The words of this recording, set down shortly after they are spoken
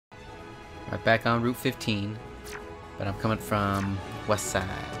Right back on Route 15, but I'm coming from west side.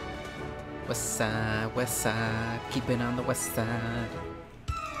 West side, keep it on the west side.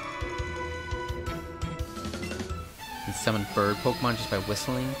 You summon bird Pokemon just by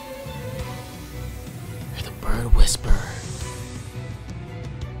whistling. You're the bird whisperer.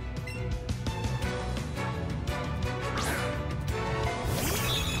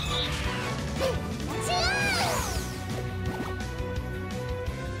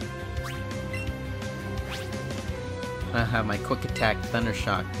 I don't have my quick attack thunder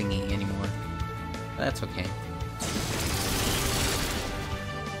shock thingy anymore. That's okay.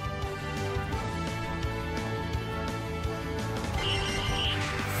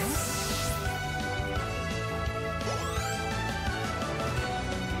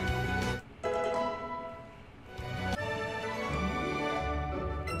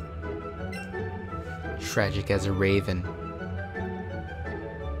 Tragic as a raven.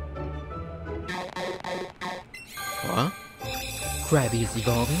 What? Krabby is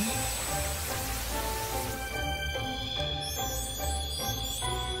evolving?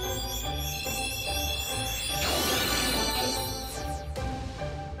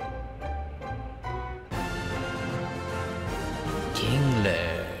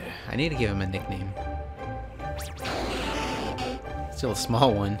 Kingler. I need to give him a nickname. Still a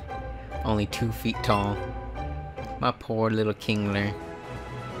small one. Only 2 feet tall. My poor little Kingler.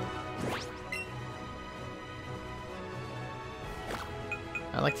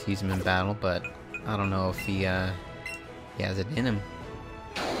 I like to use him in battle, but I don't know if he has it in him.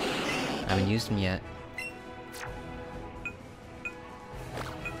 I haven't used him yet.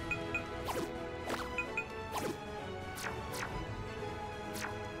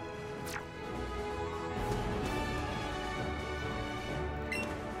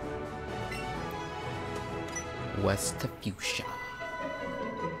 West to Fuchsia.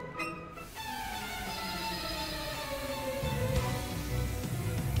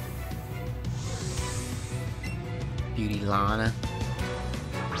 Beauty Lana.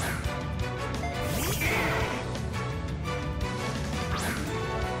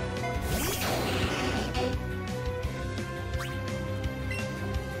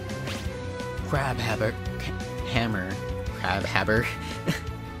 Crab Hammer. Crab Hammer.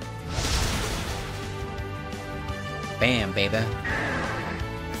 Bam, baby.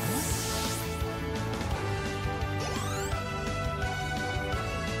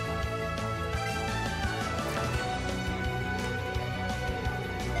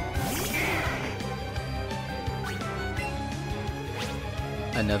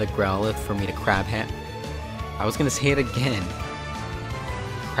 Another Growlithe for me to Crab Hammer. I was gonna say it again.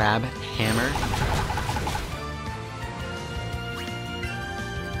 Crab Hammer.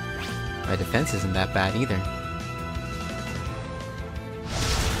 My defense isn't that bad either.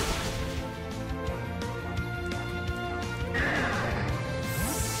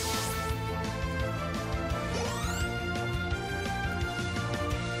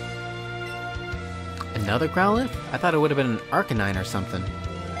 Another Growlithe? I thought it would have been an Arcanine or something.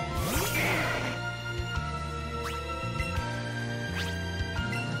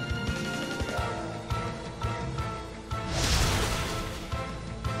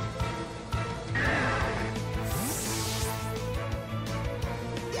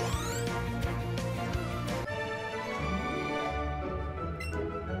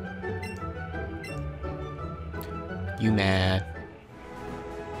 You mad?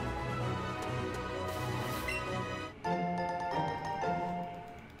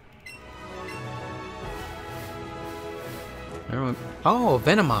 Oh,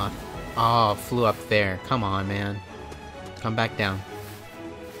 Venomoth! Oh, flew up there. Come on, man. Come back down.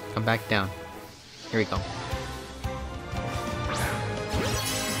 Come back down. Here we go.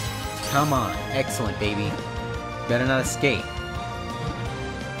 Come on. Excellent, baby. Better not escape.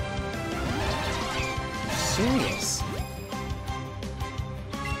 Serious?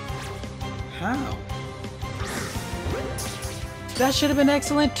 How? That should have been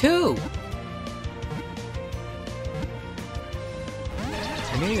excellent, too!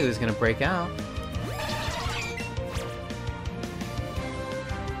 I knew it was gonna break out.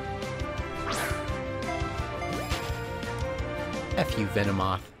 F you,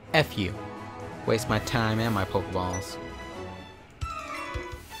 Venomoth. F you. Waste my time and my Pokeballs.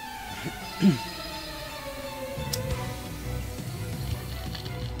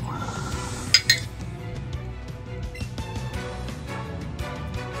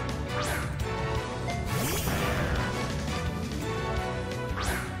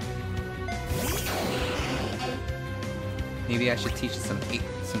 Maybe I should teach some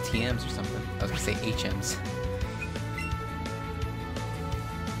TMs or something. I was gonna say HMs.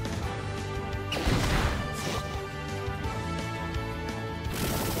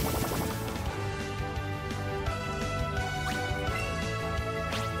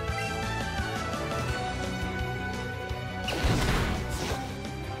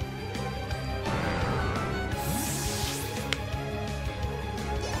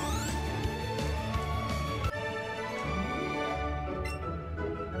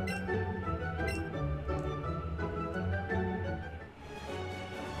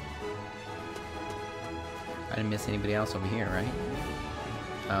 I didn't miss anybody else over here, right?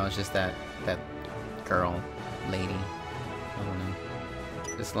 Oh, it's just that girl, lady. I don't know.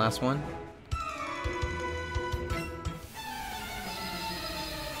 This last one?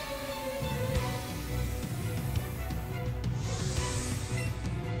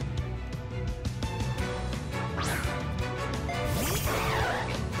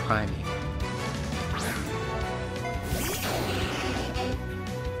 Priming.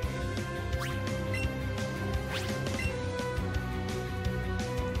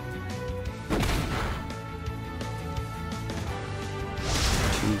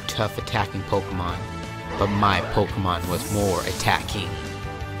 Two tough attacking Pokemon, but my Pokemon was more attacking.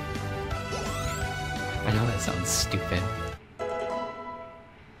 I know that sounds stupid.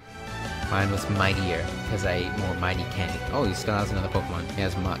 Mine was mightier, because I ate more mighty candy. Oh, he still has another Pokemon. He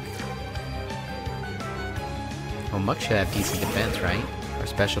has Muck. Well, Muck should have decent defense, right? Or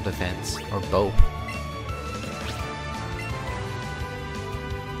special defense, or both.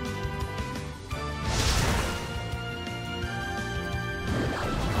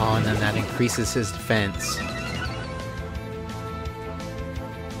 Oh, and then that increases his defense.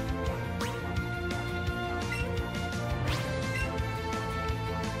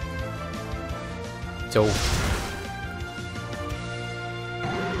 So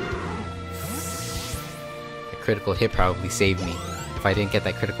a critical hit probably saved me. If I didn't get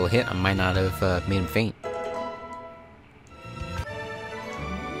that critical hit, I might not have made him faint.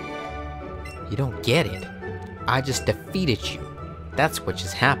 You don't get it. I just defeated you. That's what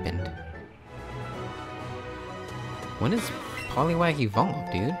just happened. When is Poliwag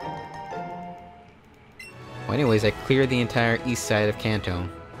evolved, dude? Well, anyways, I cleared the entire east side of Kanto,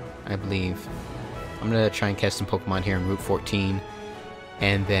 I believe. I'm gonna try and catch some Pokemon here in Route 14.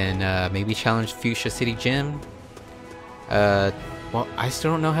 And then, maybe challenge Fuchsia City Gym. Well, I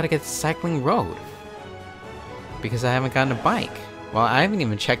still don't know how to get to Cycling Road. Because I haven't gotten a bike. Well, I haven't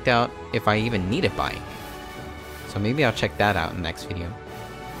even checked out if I even need a bike. So maybe I'll check that out in the next video.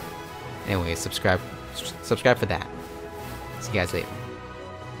 Anyway, subscribe for that. See you guys later.